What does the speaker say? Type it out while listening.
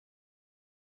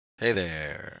Hey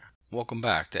there. Welcome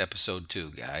back to episode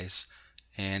 2, guys.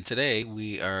 And today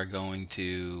we are going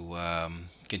to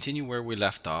continue where we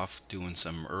left off, doing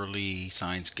some early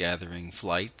science gathering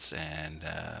flights and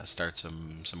start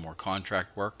some more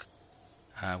contract work.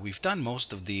 We've done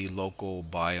most of the local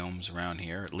biomes around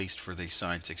here, at least for the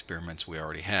science experiments we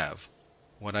already have.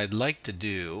 What I'd like to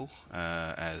do,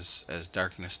 as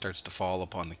darkness starts to fall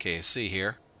upon the KSC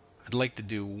here, I'd like to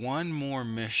do one more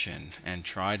mission and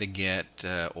try to get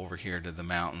over here to the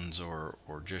mountains or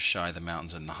just shy of the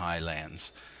mountains in the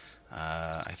highlands.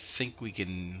 I think we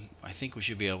can. I think we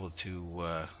should be able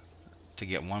to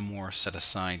get one more set of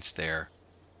science there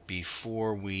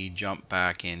before we jump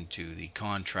back into the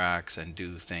contracts and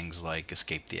do things like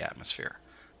escape the atmosphere.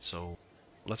 So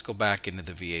let's go back into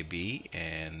the VAB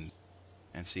and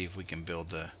see if we can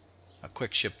build a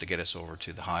quick ship to get us over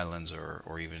to the highlands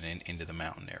or even into the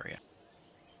mountain area.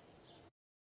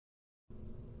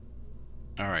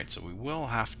 Alright, so we will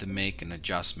have to make an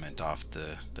adjustment off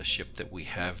the ship that we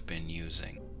have been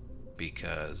using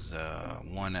because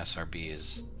one SRB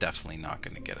is definitely not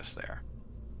going to get us there.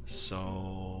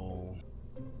 So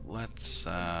let's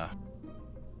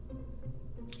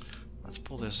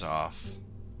pull this off,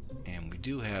 and we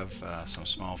do have some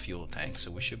small fuel tanks,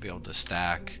 so we should be able to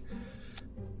stack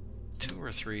 2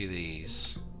 or 3 of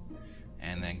these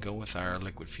and then go with our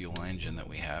liquid fuel engine that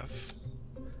we have,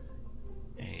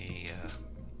 a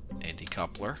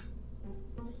decoupler,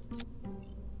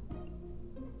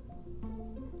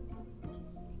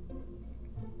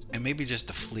 and maybe just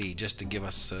a flea just to give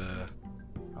us a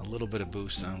little bit of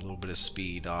boost and a little bit of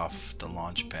speed off the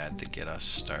launch pad to get us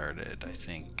started. I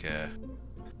think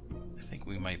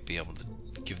we might be able to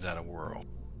give that a whirl.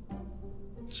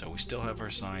 So we still have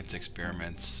our science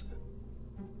experiments.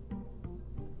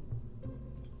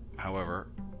 However,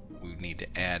 we need to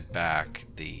add back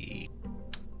the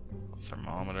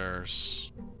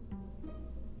thermometers.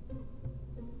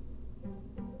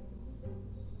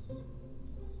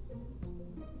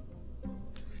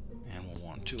 And we'll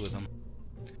want 2 of them.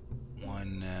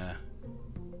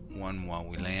 One while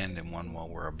we land and one while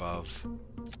we're above,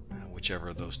 whichever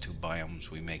of those 2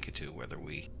 biomes we make it to, whether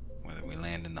we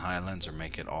land in the highlands or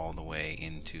make it all the way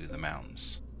into the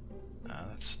mountains.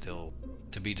 That's still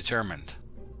to be determined.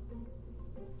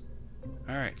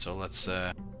 Alright, so let's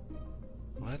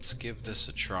give this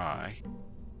a try.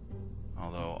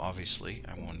 Although obviously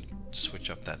I want to switch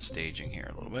up that staging here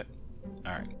a little bit.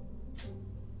 Alright.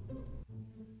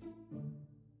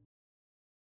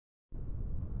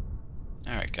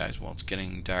 Alright guys, well, it's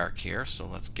getting dark here, so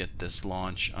let's get this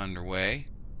launch underway.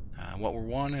 What we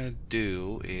want to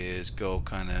do is go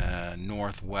kind of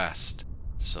northwest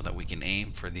so that we can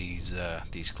aim for these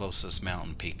closest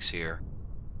mountain peaks here.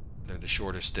 They're the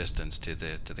shortest distance to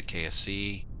the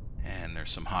KSC, and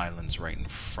there's some highlands right in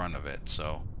front of it,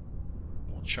 so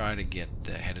we'll try to get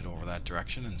headed over that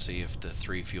direction and see if the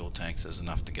 3 fuel tanks is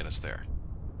enough to get us there.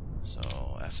 So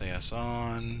SAS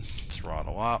on,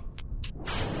 throttle up,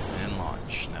 and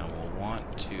launch. Now we'll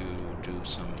want to do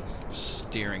some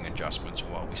steering adjustments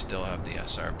while we still have the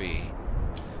SRB.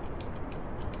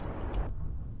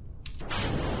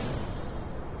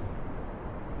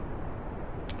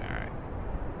 Alright.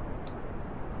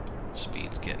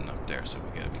 Speed's getting up there, so we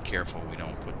gotta be careful we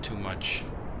don't put too much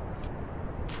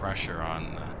pressure on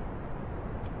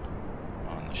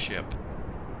the ship,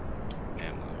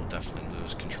 and we will definitely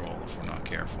lose control if we're not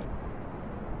careful.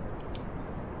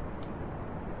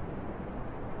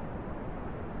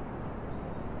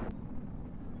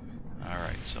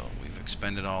 Alright, so we've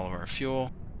expended all of our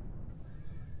fuel.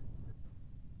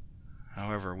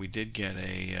 However, we did get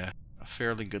a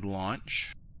fairly good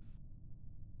launch.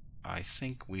 I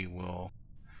think we will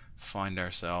find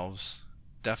ourselves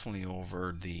definitely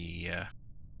over the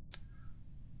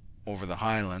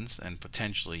highlands and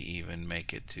potentially even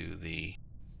make it to the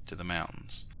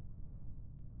mountains.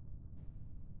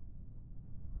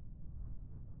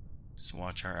 Just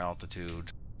watch our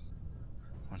altitude.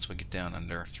 Once we get down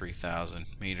under 3,000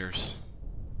 meters,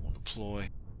 we'll deploy.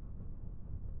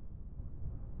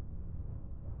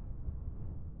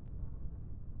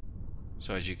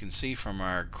 So as you can see from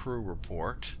our crew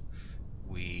report,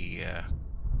 we're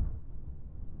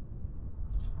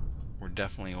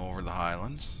definitely over the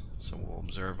highlands. So we'll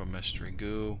observe a mystery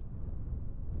goo.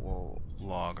 We'll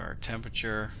log our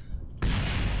temperature.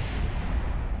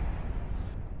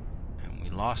 And we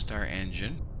lost our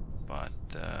engine, but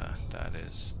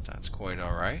that's quite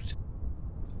alright.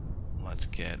 Let's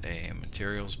get a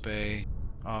materials bay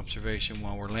observation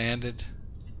while we're landed.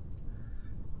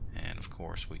 And of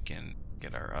course we can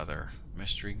get our other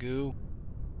mystery goo.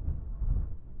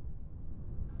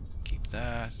 Keep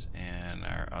that, and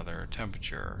our other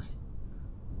temperature.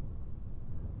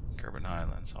 Kerbin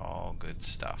Highlands, all good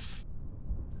stuff.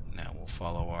 Now we'll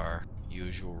follow our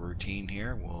usual routine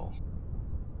here. We'll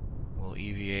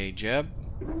EVA Jeb.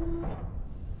 We'll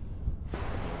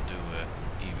do an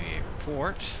EVA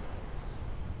report.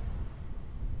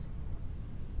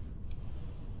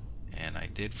 And I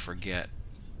did forget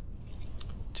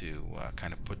to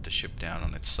kind of put the ship down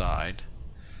on its side,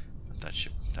 but that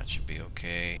should be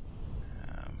okay.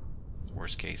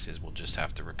 Worst case is we'll just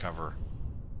have to recover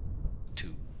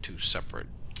two separate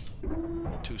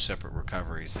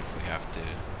recoveries if we have to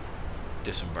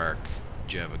disembark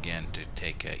Jeb again to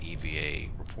take a EVA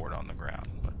report on the ground.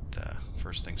 But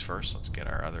first things first, let's get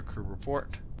our other crew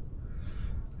report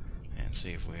and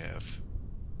see if we have.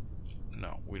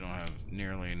 No, we don't have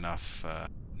nearly enough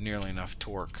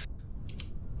torque.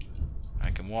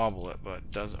 I can wobble it,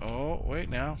 but does. Oh, wait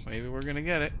now. Maybe we're gonna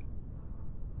get it.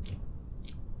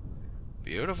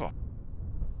 Beautiful.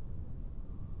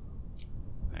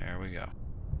 There we go.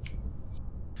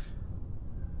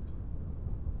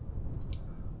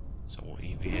 So we'll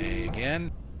EVA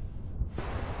again.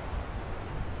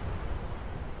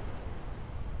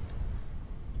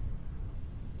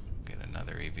 Get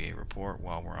another EVA report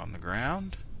while we're on the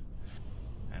ground.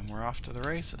 And we're off to the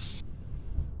races.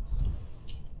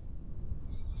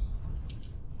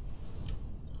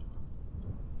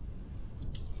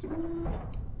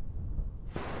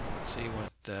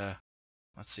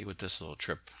 Let's see what this little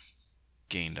trip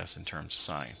gained us in terms of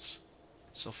science.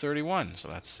 So 31. So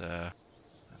that's a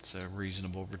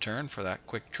reasonable return for that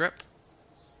quick trip.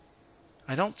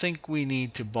 I don't think we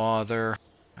need to bother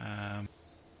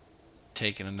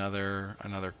taking another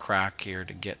crack here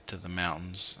to get to the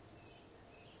mountains.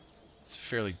 It's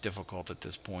fairly difficult at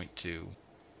this point to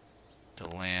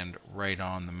land right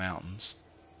on the mountains.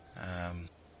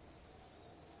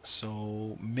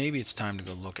 So maybe it's time to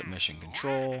go look at mission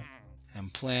control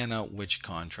and plan out which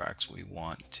contracts we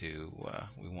want to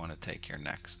take here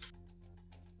next.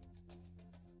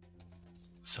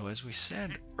 So as we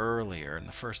said earlier in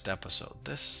the first episode,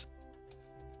 this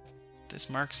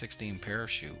Mark 16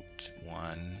 parachute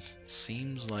one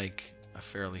seems like a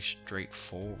fairly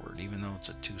straightforward, even though it's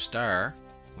a 2-star,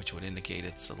 which would indicate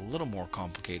it's a little more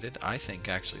complicated. I think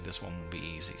actually this one will be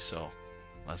easy, so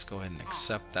let's go ahead and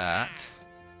accept that.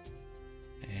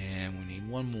 And we need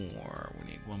one more.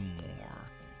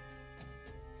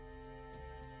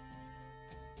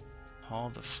 Haul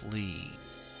the flea.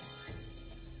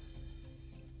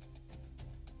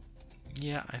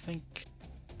 Yeah, I think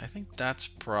that's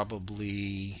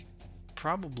probably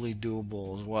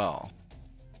doable as well.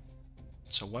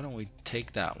 So why don't we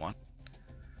take that one?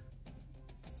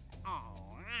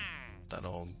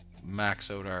 That'll max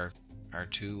out our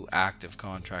 2 active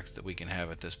contracts that we can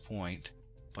have at this point.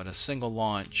 But a single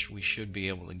launch, we should be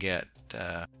able to get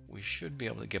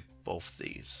both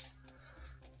these.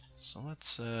 So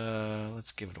let's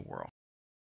give it a whirl.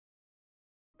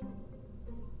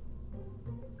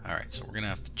 All right, so we're gonna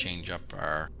have to change up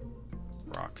our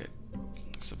rocket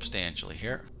substantially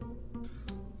here.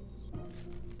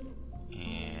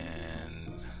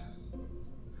 And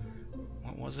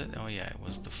what was it? Oh yeah, it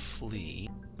was the flea.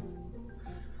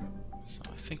 So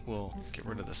I think we'll get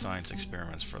rid of the science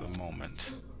experiments for the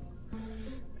moment.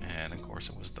 And of course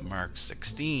it was the Mark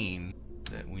 16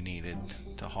 that we needed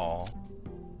to haul.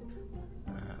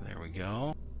 There we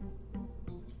go.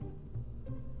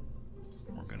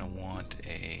 We're gonna want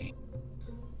a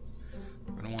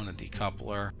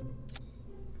decoupler.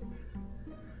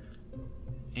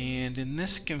 And in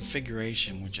this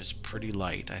configuration, which is pretty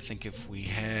light, I think if we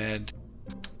had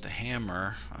the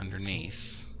hammer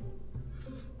underneath,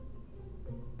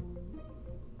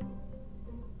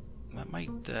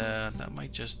 that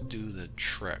might just do the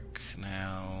trick.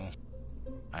 Now,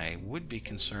 I would be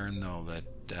concerned though that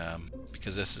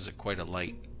because this is quite a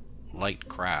light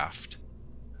craft,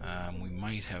 we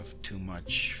might have too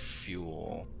much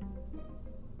fuel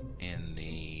in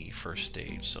the first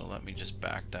stage. So let me just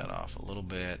back that off a little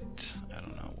bit. I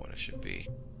don't know what it should be,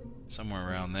 somewhere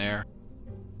around there.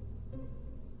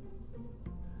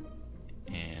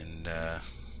 And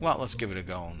well, let's give it a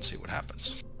go and see what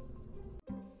happens.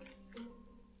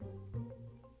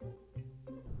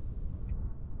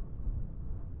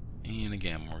 And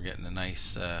again, we're getting a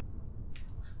nice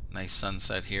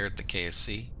sunset here at the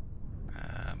KSC.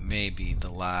 Maybe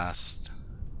the last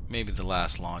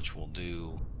launch we'll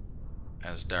do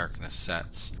as darkness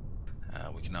sets.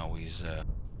 We can always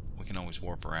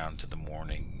warp around to the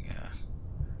morning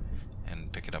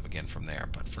and pick it up again from there.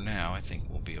 But for now, I think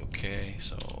we'll be okay.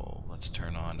 So let's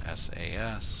turn on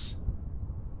SAS,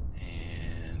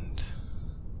 and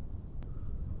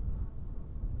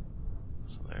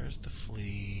So there's the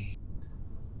fleet.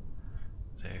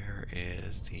 There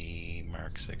is the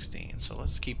Mark 16. So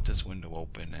let's keep this window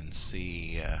open and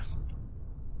see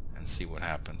what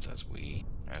happens as we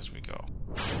go.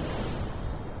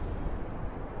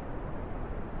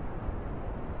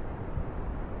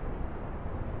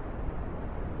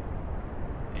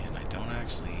 And I don't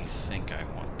actually think I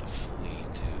want the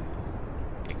fleet to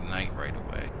ignite right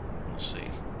away. We'll see.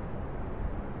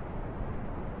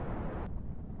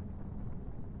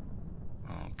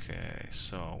 Okay,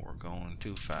 so we're going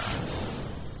too fast.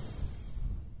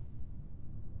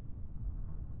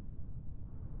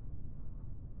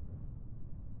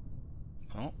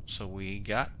 Oh, so we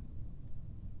got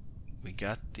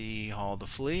the Hall of the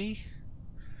Flea,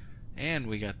 and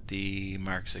we got the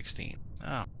Mark 16.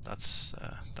 Oh, that's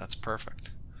perfect.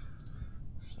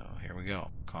 So here we go.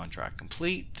 Contract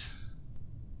complete.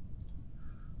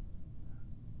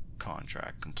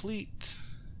 Contract complete.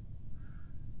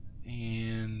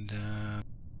 And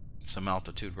some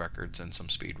altitude records and some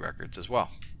speed records as well.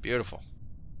 Beautiful.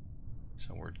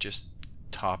 So we're just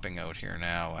topping out here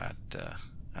now at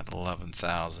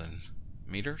 11,000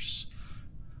 meters,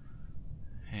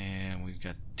 and we've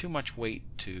got too much weight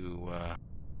to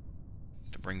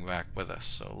bring back with us.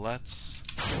 So let's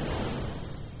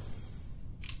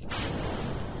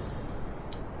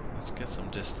get some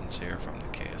distance here from the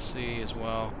KSP as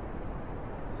well.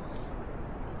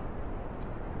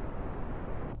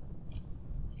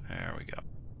 There we go.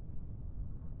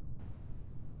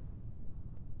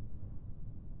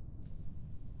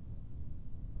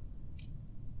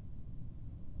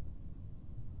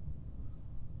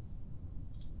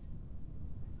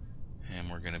 And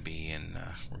we're going to be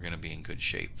in good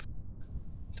shape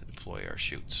to deploy our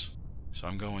chutes. So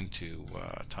I'm going to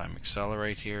time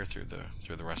accelerate here through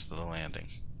the rest of the landing.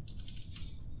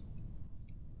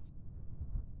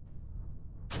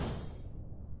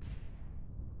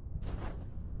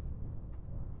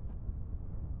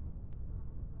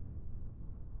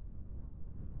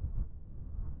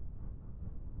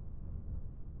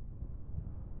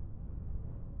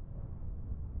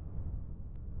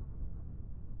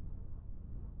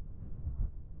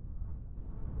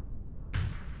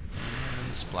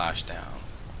 Splash down.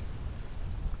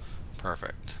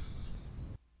 Perfect.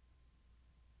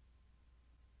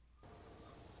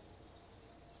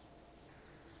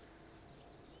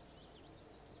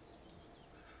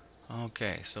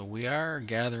 Okay, so we are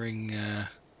gathering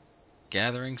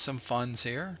some funds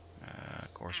here.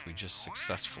 Of course, we just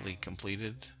successfully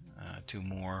completed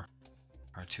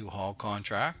our two haul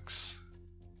contracts,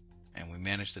 and we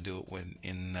managed to do it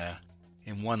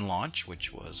in one launch,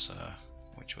 which was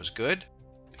good,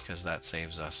 because that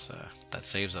saves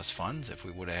us funds. If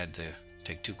we would have had to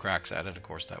take two cracks at it, of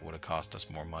course that would have cost us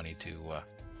more money to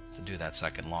do that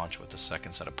second launch with the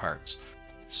second set of parts.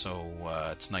 So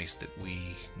it's nice that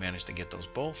we managed to get those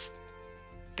both,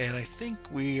 and I think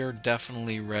we are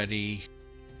definitely ready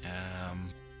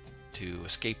to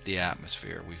escape the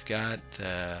atmosphere. We've got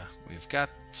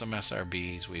some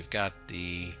SRBs, we've got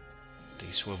the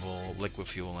swivel liquid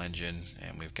fuel engine,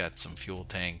 and we've got some fuel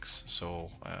tanks. So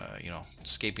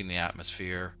escaping the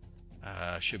atmosphere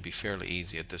should be fairly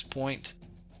easy at this point.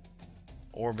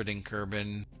 Orbiting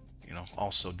Kerbin,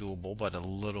 also doable, but a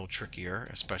little trickier,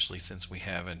 especially since we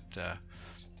haven't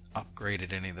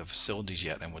upgraded any of the facilities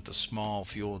yet. And with the small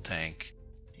fuel tank,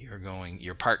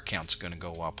 your part count's going to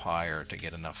go up higher to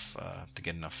get enough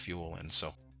fuel in.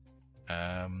 So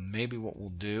maybe what we'll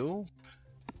do.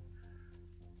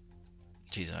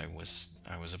 Geez, I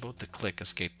was about to click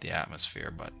escape the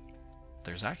atmosphere, but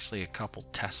there's actually a couple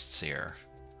tests here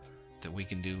that we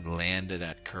can do landed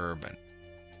at Kerbin.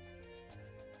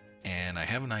 And I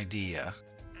have an idea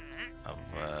of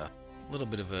a little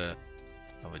bit of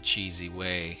a cheesy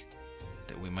way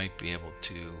that we might be able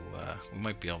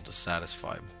to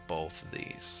satisfy both of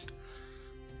these.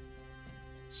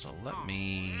 So let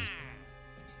me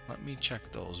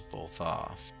check those both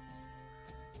off.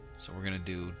 So we're going to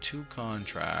do two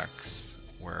contracts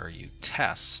where you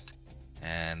test,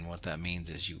 and what that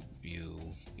means is you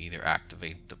either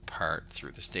activate the part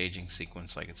through the staging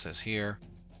sequence like it says here,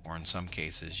 or in some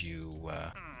cases you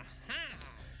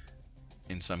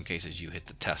hit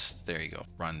the test, there you go,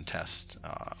 run test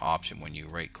option when you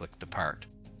right click the part.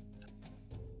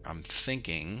 I'm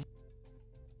thinking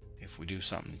if we do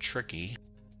something tricky,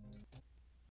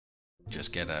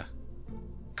 just get a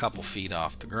couple feet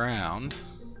off the ground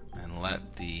and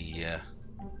let the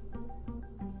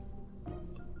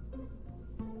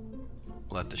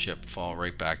ship fall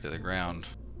right back to the ground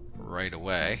right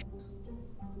away.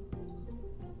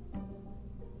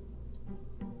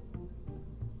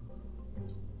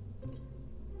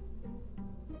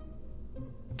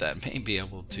 that may be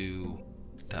able to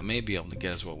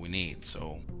get us what we need.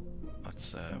 So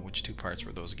let's which two parts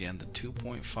were those again? The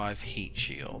 2.5 heat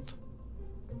shield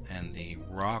and the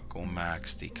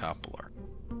Rockomax decoupler.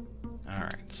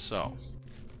 Alright, so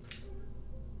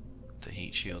the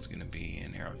heat shield's going to be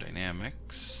in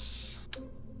aerodynamics.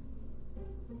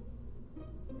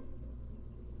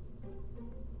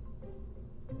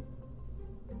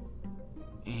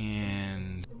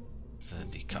 And the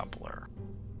decoupler.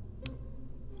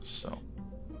 So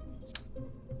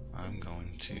I'm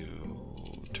going to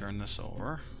turn this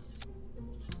over.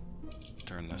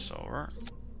 Turn this over.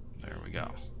 There we go.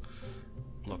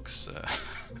 Looks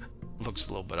looks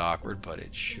a little bit awkward, but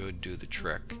it should do the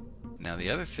trick. Now the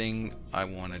other thing I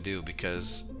want to do,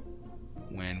 because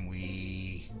when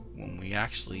we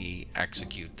actually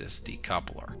execute this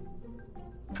decoupler,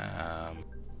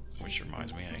 which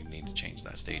reminds me I need to change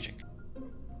that staging.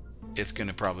 It's going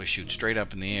to probably shoot straight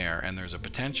up in the air, and there's a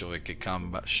potential it could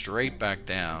come straight back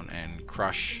down and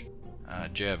crush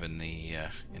Jeb in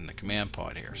the command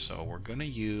pod here. So we're going to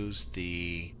use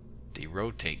the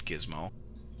rotate gizmo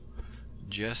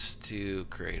just to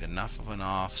create enough of an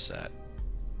offset.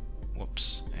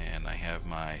 Whoops, and I have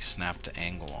my snap to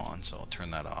angle on, so I'll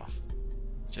turn that off.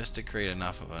 Just to create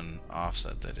enough of an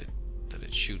offset that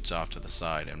it shoots off to the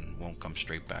side and won't come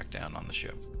straight back down on the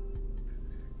ship.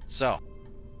 So,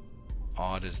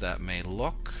 odd as that may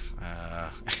look,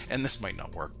 and this might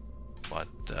not work, but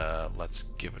let's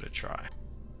give it a try.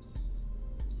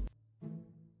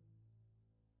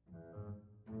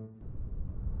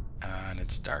 And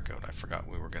it's dark out. I forgot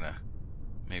we were gonna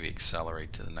maybe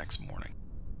accelerate to the next morning.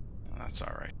 That's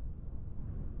alright.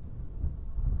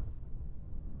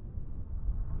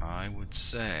 I would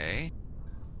say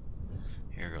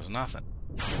here goes nothing.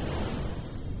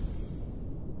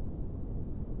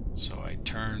 So I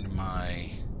turned my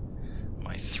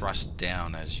thrust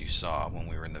down, as you saw when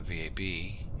we were in the VAB,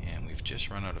 and we've just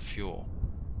run out of fuel.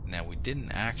 Now we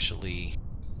didn't actually,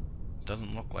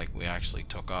 doesn't look like we actually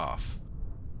took off,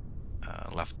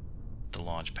 left the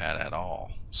launch pad at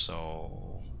all.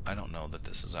 So I don't know that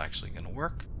this is actually going to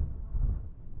work.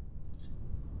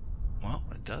 Well,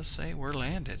 it does say we're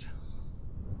landed.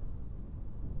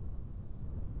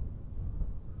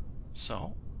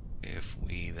 So if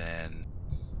we then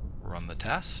run the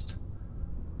test,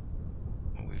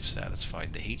 we've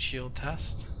satisfied the heat shield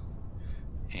test,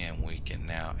 and we can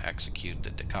now execute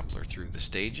the decoupler through the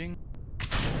staging.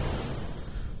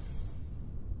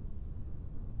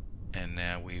 And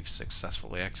now we've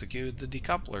successfully executed the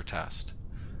decoupler test,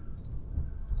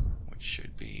 which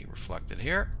should be reflected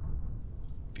here.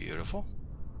 Beautiful.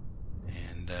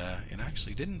 And it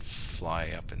actually didn't fly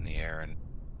up in the air and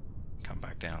come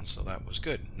back down, so that was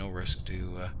good. No risk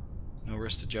to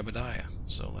Jebediah.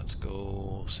 So let's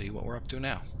go see what we're up to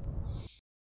now.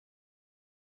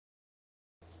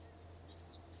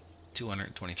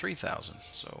 223,000.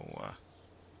 So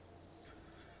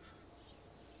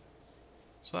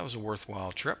that was a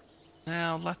worthwhile trip.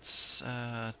 Now let's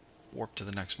warp to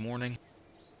the next morning.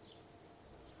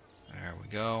 There we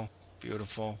go.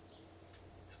 Beautiful.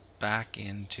 Back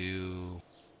into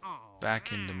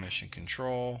mission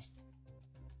control.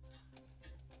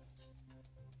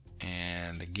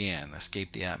 And again,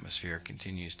 escape the atmosphere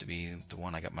continues to be the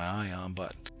one I got my eye on,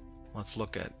 but let's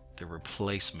look at the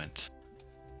replacement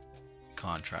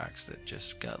contracts that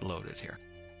just got loaded here.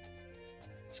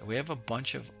 So we have a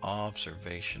bunch of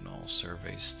observational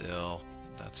surveys still.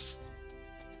 That's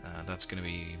going to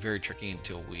be very tricky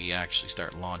until we actually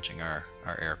start launching our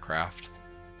aircraft.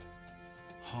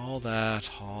 Haul that.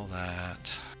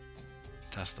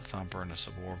 Test the thumper in a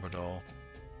suborbital.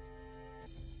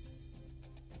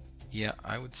 Yeah,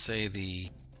 I would say the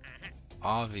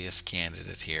obvious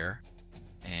candidate here,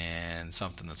 and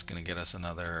something that's going to get us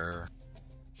another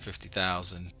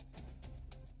 50,000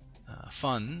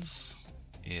 funds,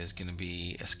 is going to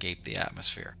be escape the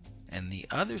atmosphere. And the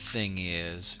other thing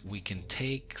is we can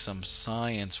take some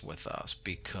science with us,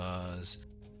 because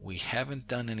we haven't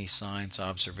done any science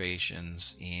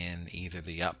observations in either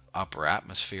the upper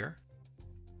atmosphere,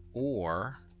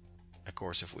 or of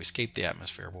course if we escape the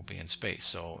atmosphere we'll be in space,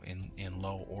 so in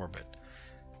low orbit.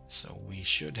 So we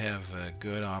should have a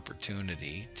good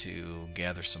opportunity to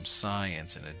gather some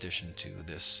science in addition to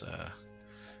this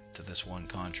one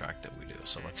contract that we do.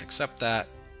 So let's accept that,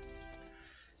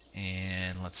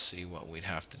 and let's see what we'd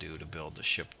have to do to build the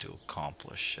ship to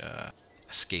accomplish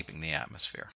escaping the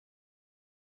atmosphere.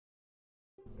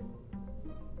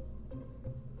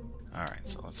 Alright,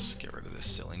 so let's get rid of this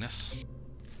silliness.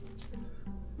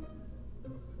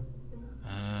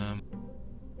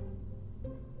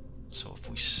 So if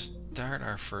we start start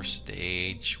our first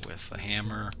stage with the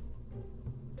hammer.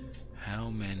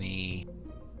 How many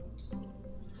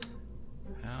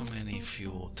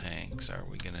fuel tanks are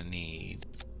we gonna need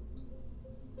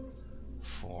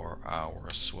for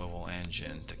our swivel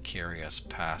engine to carry us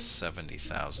past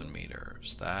 70,000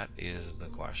 meters? That is the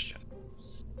question.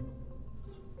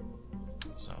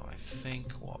 So I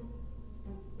think what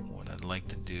I'd like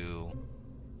to do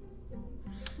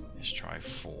is try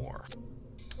 4.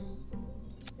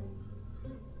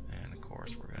 And of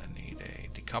course we're going to need a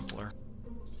decoupler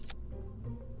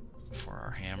for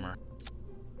our hammer.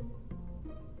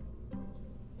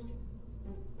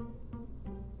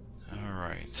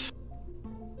 Alright.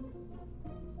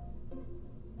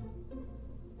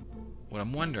 What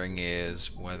I'm wondering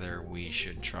is whether we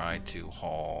should try to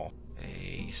haul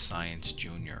a Science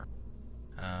Junior.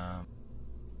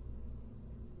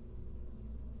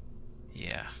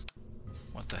 Yeah,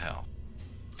 what the hell.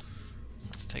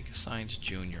 Let's take a Science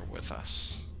Junior with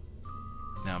us.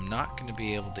 Now I'm not going to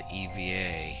be able to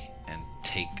EVA and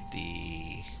take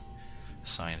the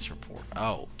science report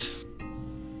out.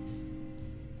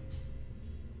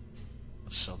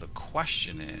 So the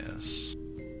question is,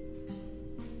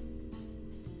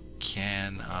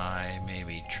 can I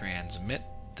maybe transmit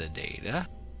the data?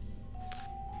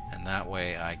 And that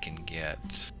way I can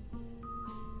get...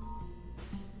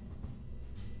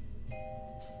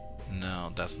 No,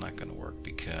 that's not going to work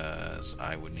because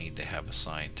I would need to have a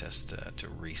scientist to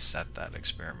reset that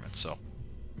experiment. So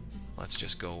let's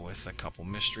just go with a couple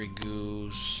mystery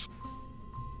goos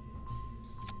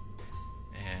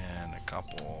and a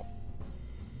couple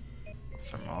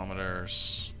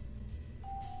thermometers.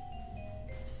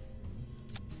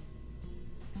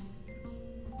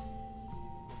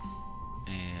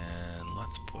 And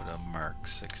let's put a Mark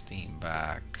 16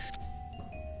 back.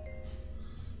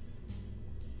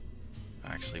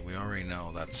 Actually, we already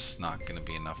know that's not going to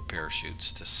be enough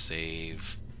parachutes to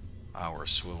save our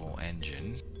swivel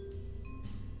engine.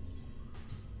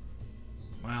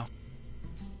 Well,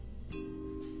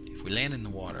 if we land in the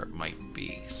water, it might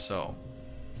be. So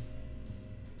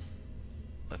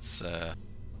let's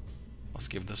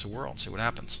give this a whirl and see what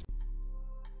happens.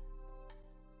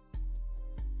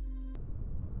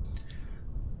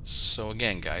 So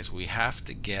again, guys, we have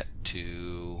to get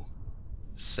to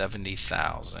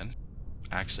 70,000.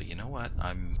 Actually, you know what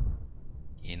I'm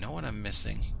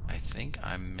missing? I think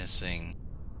I'm missing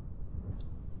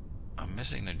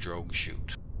a drogue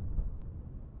chute.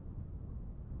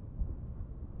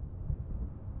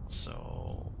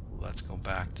 So let's go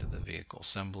back to the vehicle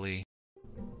assembly.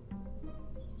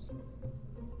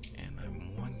 And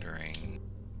I'm wondering,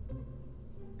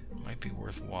 it might be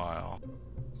worthwhile.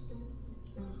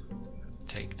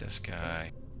 Take this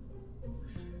guy,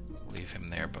 leave him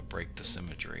there, but break the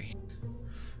symmetry.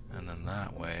 And then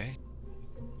that way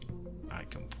I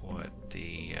can put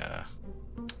the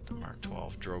Mark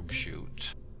 12 drogue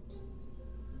chute.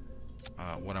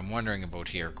 What I'm wondering about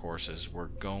here, of course, is we're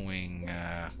going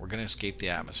to escape the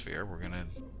atmosphere. We're going to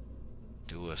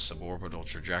do a suborbital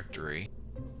trajectory,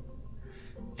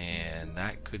 and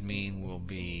that could mean we'll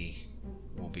be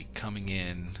coming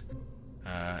in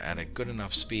at a good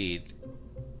enough speed.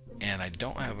 And I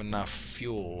don't have enough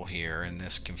fuel here in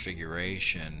this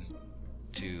configuration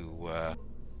to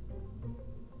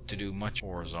do much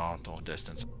horizontal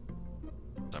distance.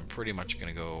 I'm pretty much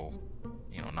going to go,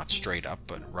 you know, not straight up,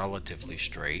 but relatively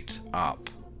straight up.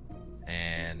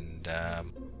 And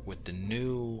with the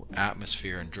new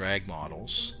atmosphere and drag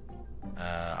models,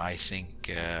 I think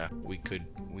we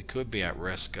could be at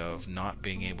risk of not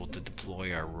being able to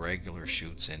deploy our regular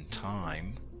chutes in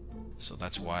time. So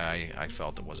that's why I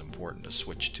felt it was important to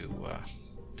switch to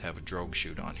have a drogue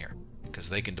chute on here, because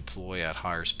they can deploy at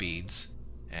higher speeds,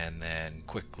 and then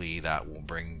quickly that will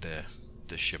bring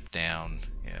the ship down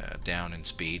in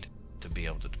speed to be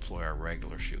able to deploy our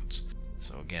regular chutes.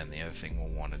 So again, the other thing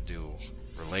we'll want to do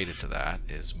related to that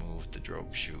is move the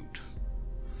drogue chute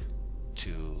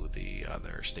to the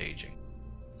other staging,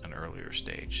 an earlier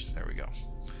stage. There we go.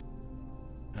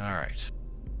 All right.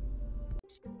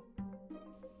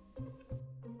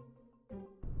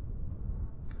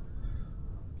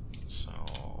 So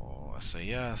let's say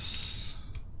yes,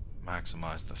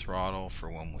 maximize the throttle for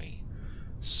when we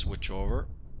switch over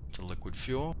to liquid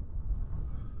fuel.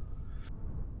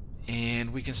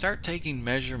 And we can start taking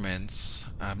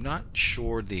measurements. I'm not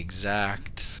sure the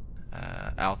exact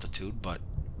altitude, but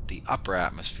the upper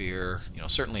atmosphere, you know,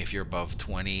 certainly if you're above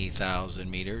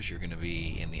 20,000 meters, you're going to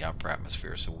be in the upper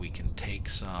atmosphere. So we can take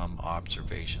some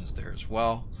observations there as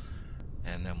well.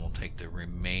 And then we'll take the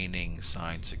remaining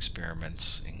science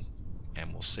experiments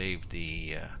and we'll save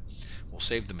the we'll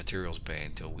save the materials bay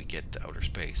until we get to outer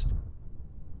space,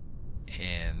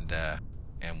 and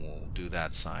we'll do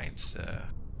that science.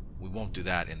 We won't do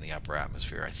that in the upper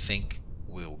atmosphere. I think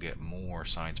we'll get more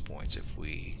science points if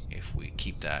we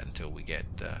keep that until we get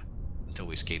until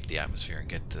we escape the atmosphere and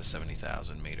get to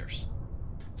 70,000 meters.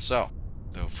 So,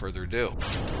 no further ado.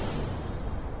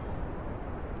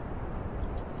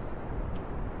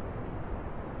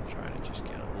 Try to just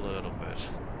get a little bit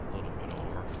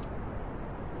over.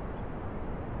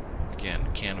 Again,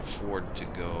 can't afford to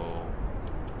go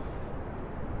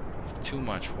with too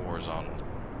much horizontal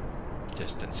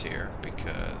distance here,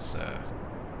 because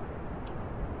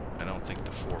I don't think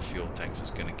the 4 fuel tanks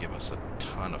is going to give us a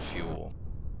ton of fuel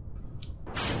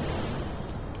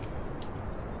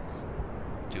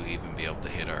to even be able to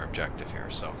hit our objective here.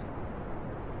 So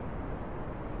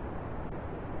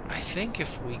I think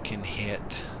if we can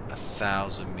hit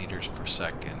 1,000 meters per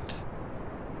second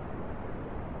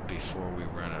before we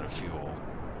run out of fuel,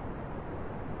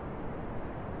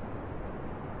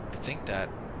 I think that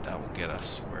will get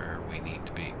us where we need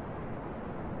to be.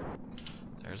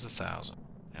 There's 1,000,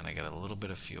 and I got a little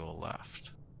bit of fuel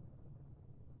left.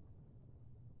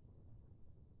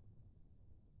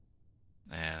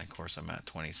 And of course I'm at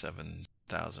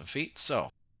 27,000 feet,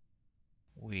 so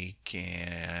we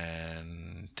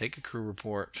can take a crew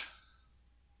report,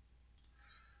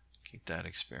 keep that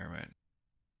experiment.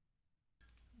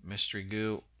 Mystery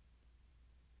goo,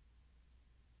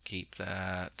 keep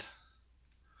that.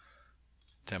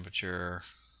 Temperature,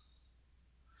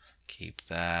 keep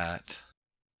that.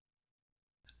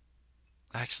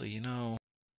 Actually, you know,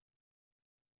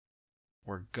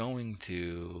 we're going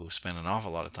to spend an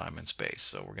awful lot of time in space,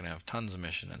 so we're going to have tons of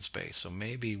mission in space. So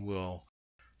maybe we'll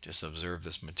just observe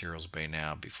this materials bay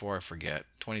now before I forget.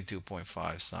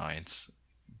 22.5 science,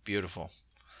 beautiful.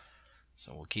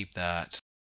 So we'll keep that.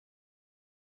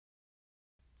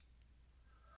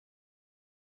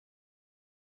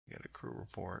 Get a crew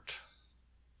report.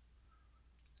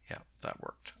 Yeah, that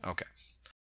worked. Okay.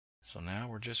 So now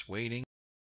we're just waiting,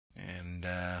 and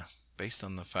based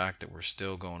on the fact that we're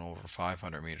still going over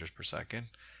 500 meters per second,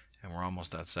 and we're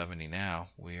almost at 70 now,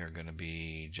 we are going to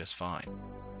be just fine.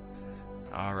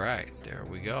 Alright, there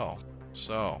we go.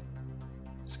 So,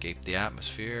 escaped the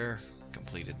atmosphere,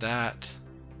 completed that.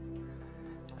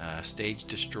 Stage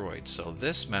destroyed. So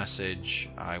this message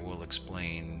I will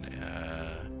explain.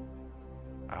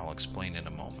 I'll explain in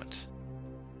a moment.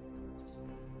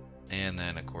 And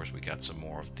then of course we got some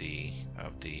more of the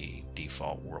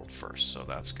default world first, so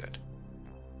that's good.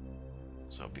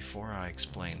 So before I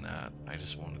explain that, I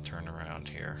just want to turn around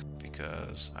here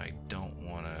because I don't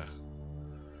want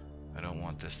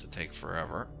this to take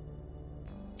forever.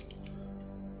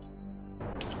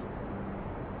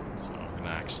 So I'm going to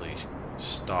actually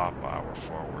stop our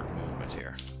forward movement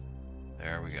here.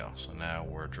 There we go. So now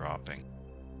we're dropping.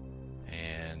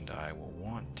 And I will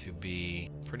want to be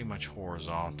pretty much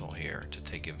horizontal here to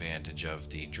take advantage of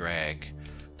the drag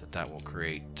that will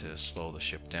create to slow the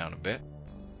ship down a bit.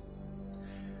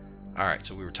 Alright,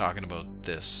 so we were talking about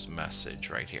this message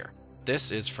right here.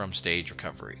 This is from Stage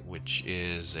Recovery, which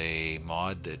is a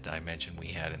mod that I mentioned we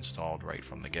had installed right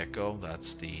from the get-go.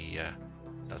 That's the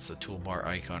toolbar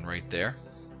icon right there.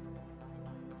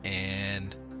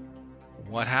 And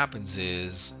what happens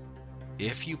is,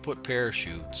 if you put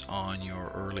parachutes on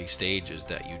your early stages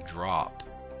that you drop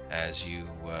as you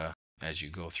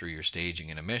go through your staging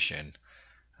in a mission,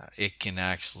 it can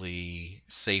actually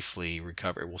safely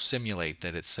recover. It will simulate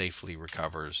that it safely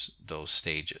recovers those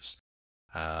stages.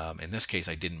 In this case,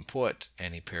 I didn't put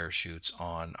any parachutes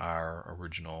on our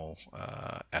original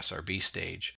SRB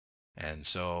stage, and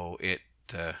so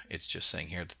it's just saying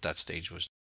here that that stage was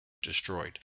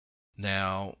destroyed.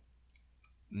 Now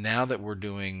that we're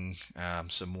doing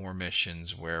some more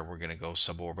missions where we're going to go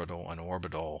suborbital and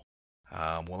orbital,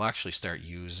 we'll actually start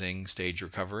using stage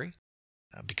recovery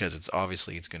because it's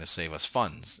going to save us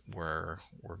funds. We're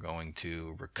going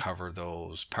to recover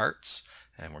those parts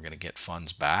and we're going to get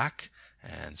funds back,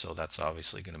 and so that's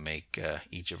obviously going to make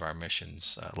each of our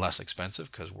missions less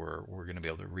expensive because we're going to be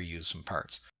able to reuse some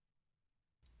parts.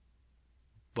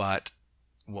 But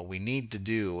what we need to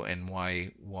do, and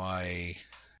why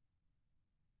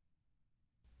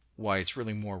it's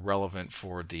really more relevant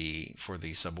for the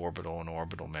suborbital and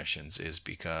orbital missions, is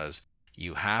because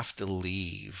you have to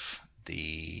leave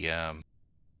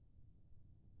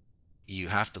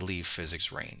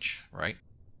physics range, right?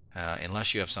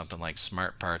 Unless you have something like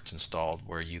smart parts installed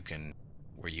where you can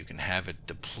have it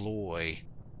deploy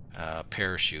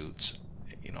parachutes,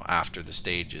 after the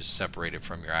stage is separated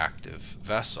from your active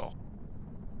vessel,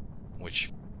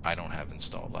 which I don't have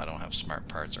installed. I don't have smart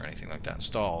parts or anything like that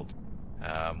installed.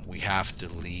 We have to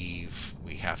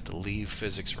leave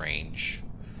physics range.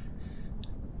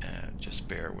 Just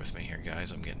bear with me here,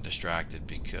 guys. I'm getting distracted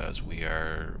because we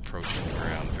are approaching the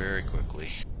ground very quickly.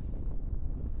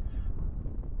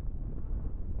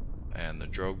 And the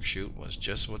drogue chute was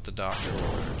just what the doctor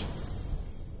ordered.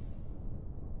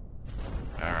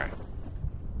 Alright.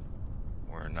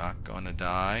 We're not going to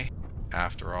die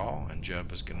after all, and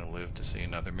Jeb is going to live to see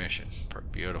another mission.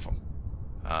 Beautiful.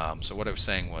 So what I was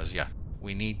saying was, yeah,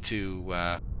 we need to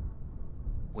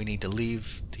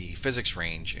leave the physics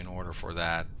range in order for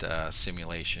that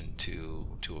simulation to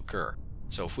occur.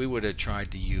 So if we would have tried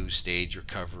to use stage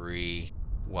recovery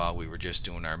while we were just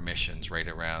doing our missions right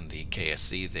around the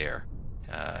KSC there,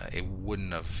 it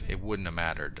wouldn't have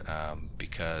mattered,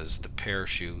 because the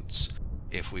parachutes,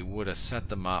 if we would have set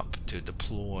them up to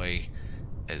deploy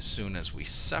as soon as we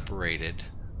separated,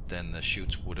 then the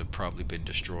chutes would have probably been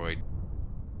destroyed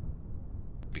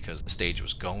because the stage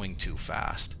was going too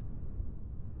fast.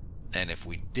 And if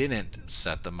we didn't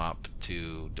set them up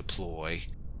to deploy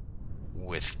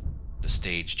with the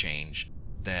stage change,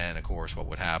 then of course what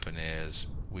would happen is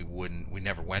we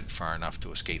never went far enough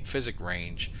to escape physics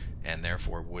range, and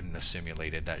therefore wouldn't have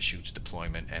simulated that chute's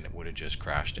deployment, and it would have just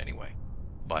crashed anyway.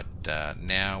 But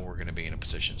now we're going to be in a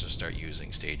position to start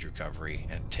using stage recovery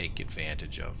and take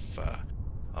advantage of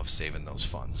saving those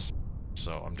funds.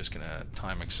 So I'm just going to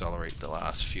time accelerate the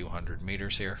last few hundred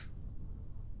meters here.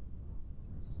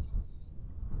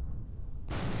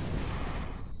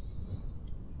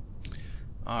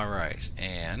 Alright,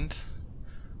 and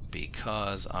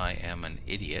because I am an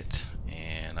idiot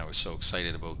and I was so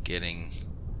excited about getting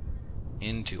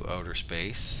into outer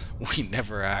space, we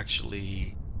never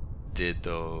actually did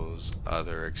those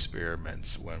other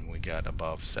experiments when we got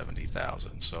above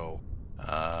 70,000. So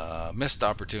missed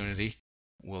opportunity.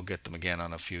 We'll get them again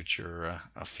on a future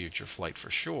flight for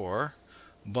sure,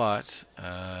 but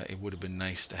it would have been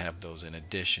nice to have those in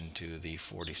addition to the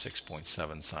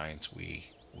 46.7 science we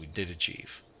did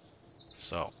achieve.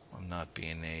 So I'm not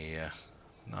being a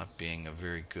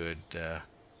very good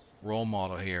role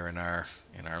model here in our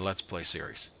Let's Play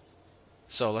series.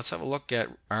 So let's have a look at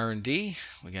R&D.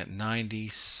 We got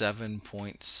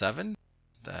 97.7.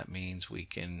 That means we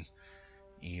can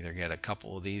either get a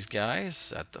couple of these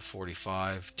guys at the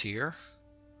 45 tier,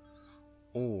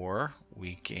 or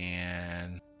we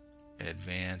can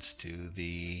advance to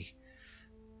the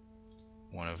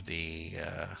one of the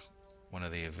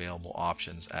available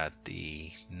options at the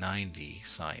 90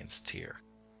 science tier.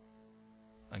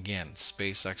 Again,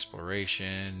 space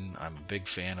exploration. I'm a big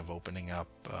fan of opening up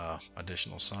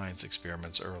additional science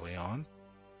experiments early on.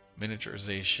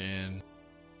 Miniaturization.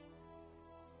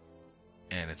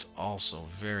 And it's also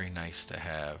very nice to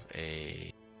have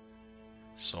a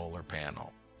solar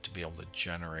panel to be able to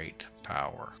generate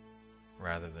power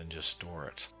rather than just store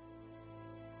it.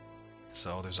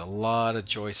 So there's a lot of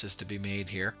choices to be made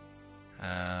here.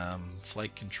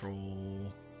 Flight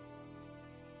control.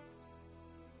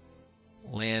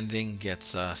 Landing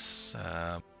gets us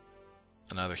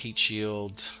another heat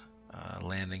shield,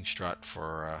 landing strut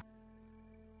for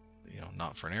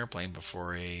not for an airplane, but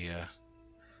for a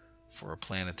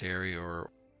planetary or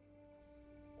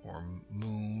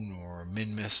moon or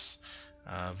Minmus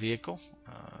vehicle.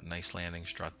 Nice landing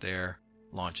strut there.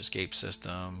 Launch escape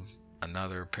system,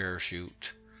 another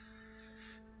parachute,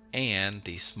 and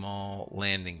the small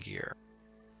landing gear.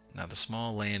 Now the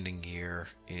small landing gear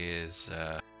is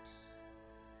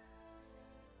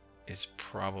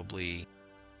probably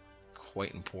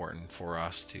quite important for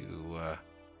us to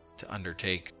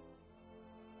undertake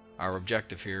our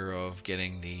objective here of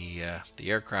getting the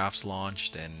aircrafts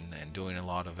launched and doing a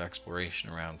lot of exploration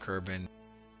around Kerbin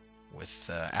with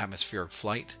atmospheric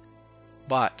flight.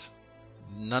 But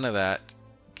none of that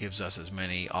gives us as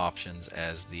many options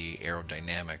as the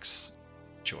aerodynamics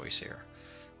choice here.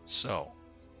 So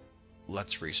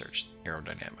let's research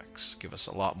aerodynamics. Give us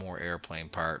a lot more airplane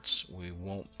parts. We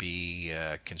won't be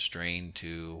constrained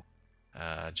to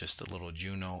just a little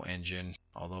Juno engine,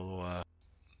 although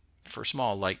for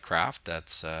small light craft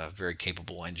that's a very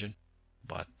capable engine.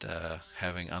 But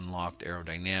having unlocked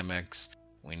aerodynamics,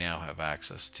 we now have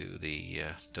access to the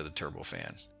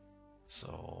turbofan.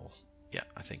 So yeah,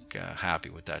 I think happy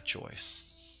with that choice.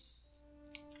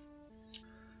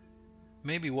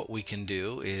 Maybe what we can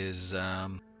do is,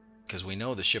 because we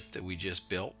know the ship that we just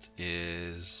built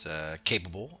is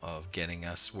capable of getting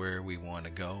us where we want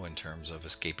to go in terms of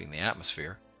escaping the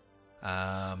atmosphere,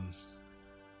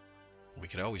 we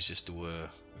could always just do a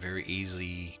very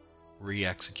easy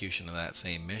re-execution of that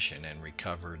same mission and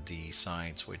recover the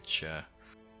science which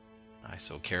I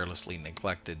so carelessly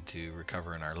neglected to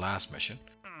recover in our last mission.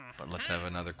 But let's have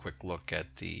another quick look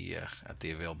at the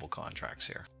available contracts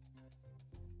here.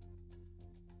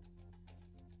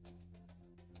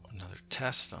 Another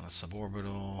test on a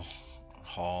suborbital,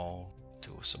 haul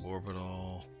to a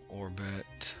suborbital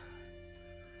orbit,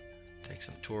 take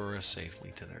some tourists safely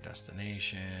to their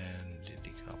destination,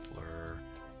 decoupler.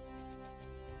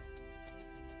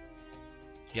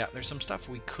 Yeah, there's some stuff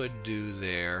we could do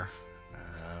there.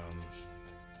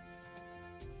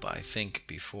 But I think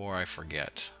before I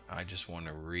forget, I just want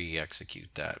to re-execute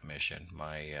that mission.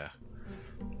 My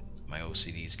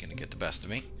OCD is going to get the best of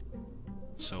me.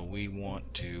 So we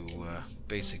want to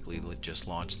basically just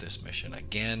launch this mission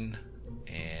again,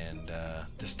 and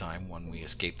this time when we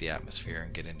escape the atmosphere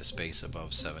and get into space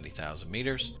above 70,000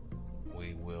 meters,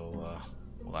 we will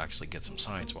we'll actually get some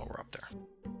science while we're up there.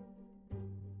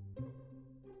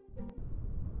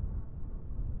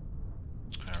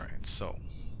 Alright, so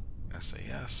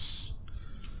SAS,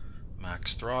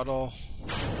 max throttle,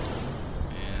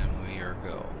 and we are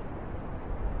go.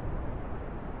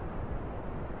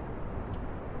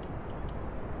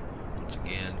 Once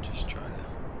again, just try to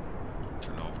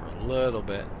turn over a little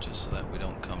bit just so that we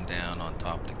don't come down on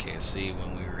top of the KSC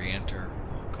when we re-enter.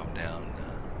 We'll come down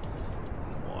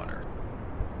in the water.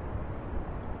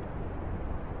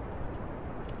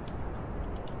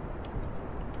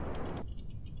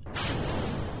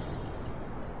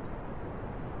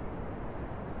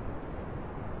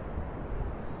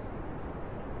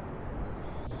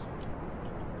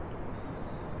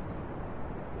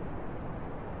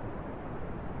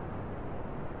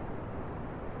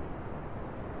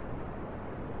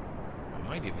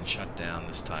 Might even shut down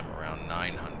this time around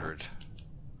 900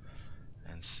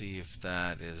 and see if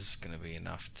that is going to be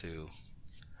enough to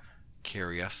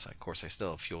carry us. Of course, I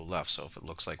still have fuel left, so if it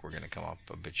looks like we're going to come up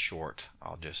a bit short,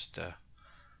 I'll just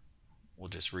we'll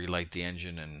just relight the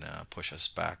engine and push us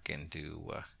back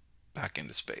into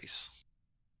space.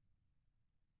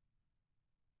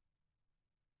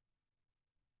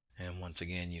 And once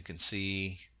again, you can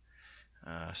see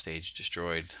stage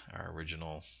destroyed. Our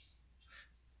original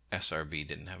SRB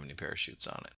didn't have any parachutes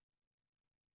on it.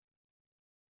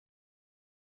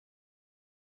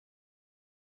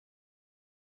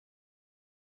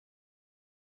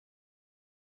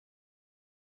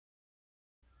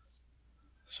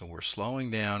 So we're slowing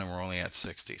down and we're only at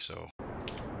 60, so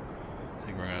I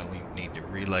think we're going to need to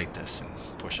relight this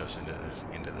and push us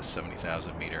into the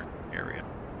 70,000 meter area.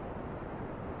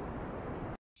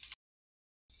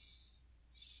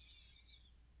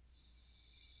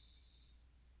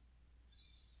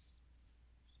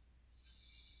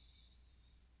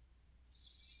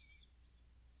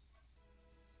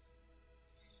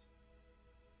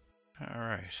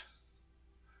 Alright,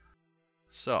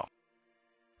 so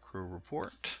crew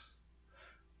report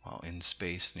while in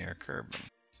space near Kerbin.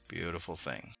 Beautiful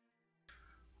thing.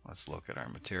 Let's look at our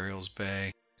materials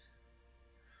bay.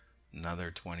 Another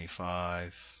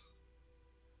 25.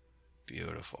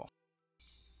 Beautiful.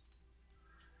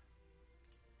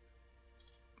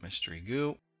 Mystery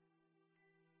goo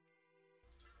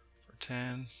for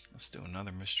 10. Let's do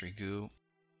another mystery goo.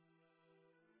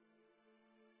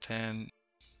 10.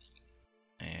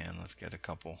 And let's get a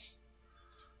couple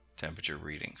temperature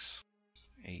readings.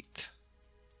 8.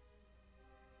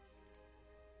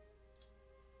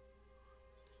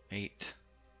 8.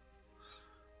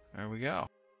 There we go.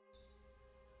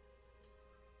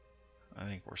 I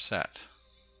think we're set.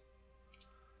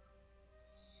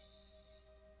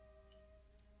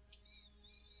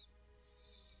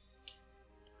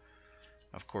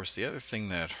 Of course, the other thing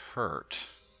that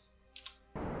hurt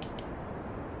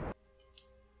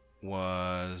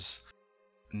was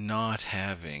not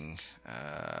having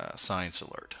Science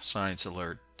Alert. Science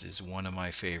Alert is one of my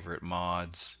favorite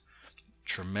mods.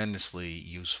 Tremendously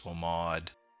useful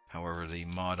mod. However, the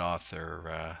mod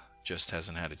author just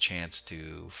hasn't had a chance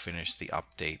to finish the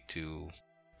update to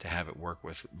have it work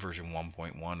with version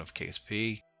 1.1 of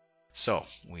KSP. So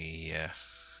we,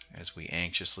 as we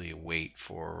anxiously await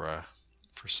for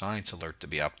Science Alert to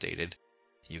be updated,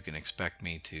 you can expect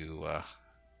me to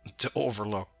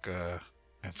overlook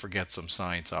and forget some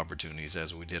science opportunities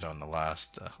as we did on the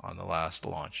last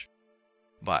launch.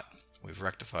 But we've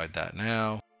rectified that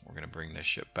now. We're going to bring this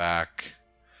ship back,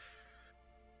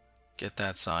 get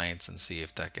that science, and see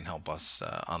if that can help us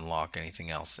unlock anything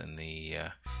else in the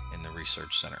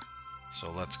research center.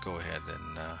 So let's go ahead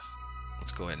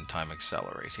and time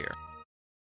accelerate here.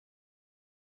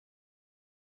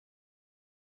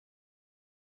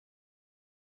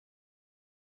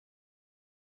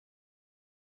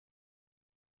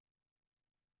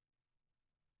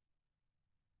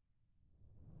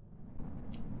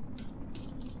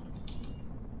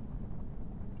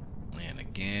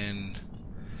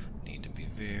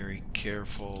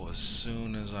 careful. As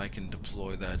soon as I can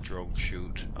deploy that drogue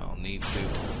chute, I'll need to.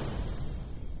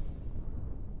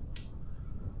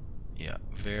 Yeah,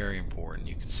 very important.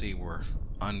 You can see we're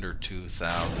under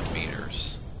 2,000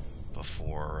 meters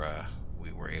before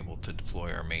we were able to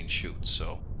deploy our main chute.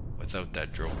 So without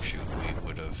that drogue chute, we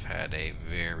would have had a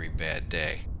very bad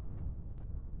day.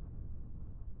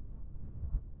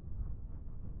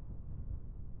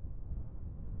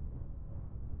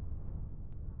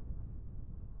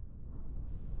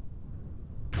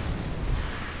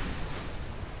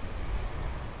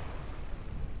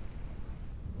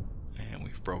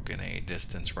 Broken a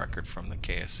distance record from the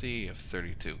KSP of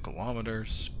 32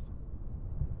 kilometers.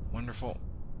 Wonderful.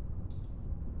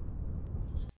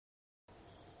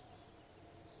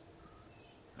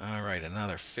 Alright,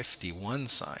 another 51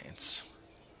 science.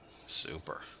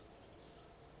 Super.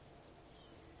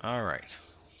 Alright,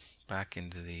 back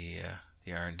into the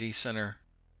R&D center.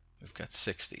 We've got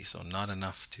 60, so not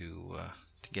enough to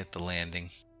get the landing.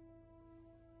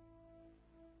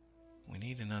 We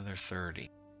need another 30.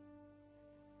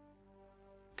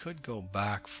 Could go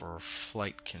back for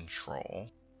flight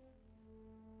control.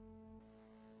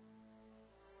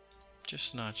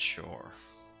 Just not sure.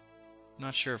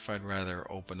 Not sure if I'd rather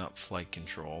open up flight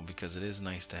control because it is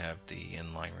nice to have the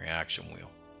inline reaction wheel.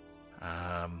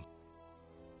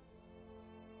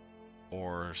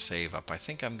 Or save up. I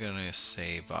think I'm going to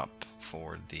save up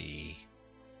for the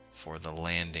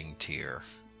landing tier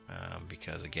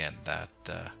because again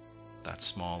that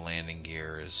small landing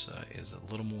gear is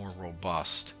a little more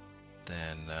robust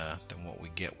than what we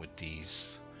get with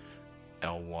these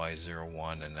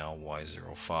LY01 and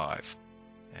LY05.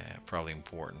 Probably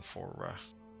important for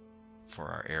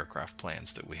our aircraft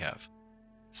plans that we have.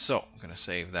 So I'm going to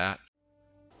save that.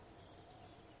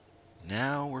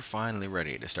 Now we're finally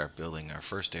ready to start building our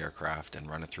first aircraft and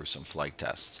run it through some flight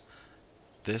tests.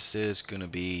 This is going to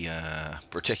be a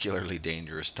particularly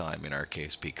dangerous time in our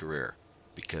KSP career.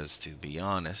 Because, to be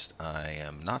honest, I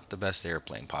am not the best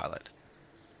airplane pilot.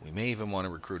 We may even want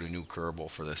to recruit a new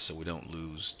Kerbal for this so we don't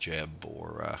lose Jeb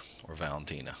or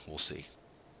Valentina. We'll see.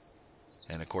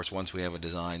 And of course, once we have a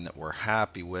design that we're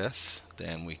happy with,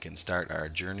 then we can start our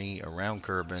journey around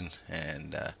Kerbin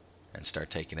and start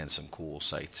taking in some cool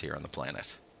sights here on the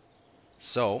planet.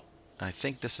 So, I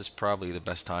think this is probably the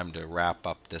best time to wrap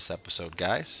up this episode,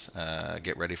 guys.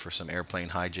 Get ready for some airplane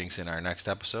hijinks in our next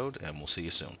episode, and we'll see you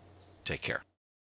soon. Take care.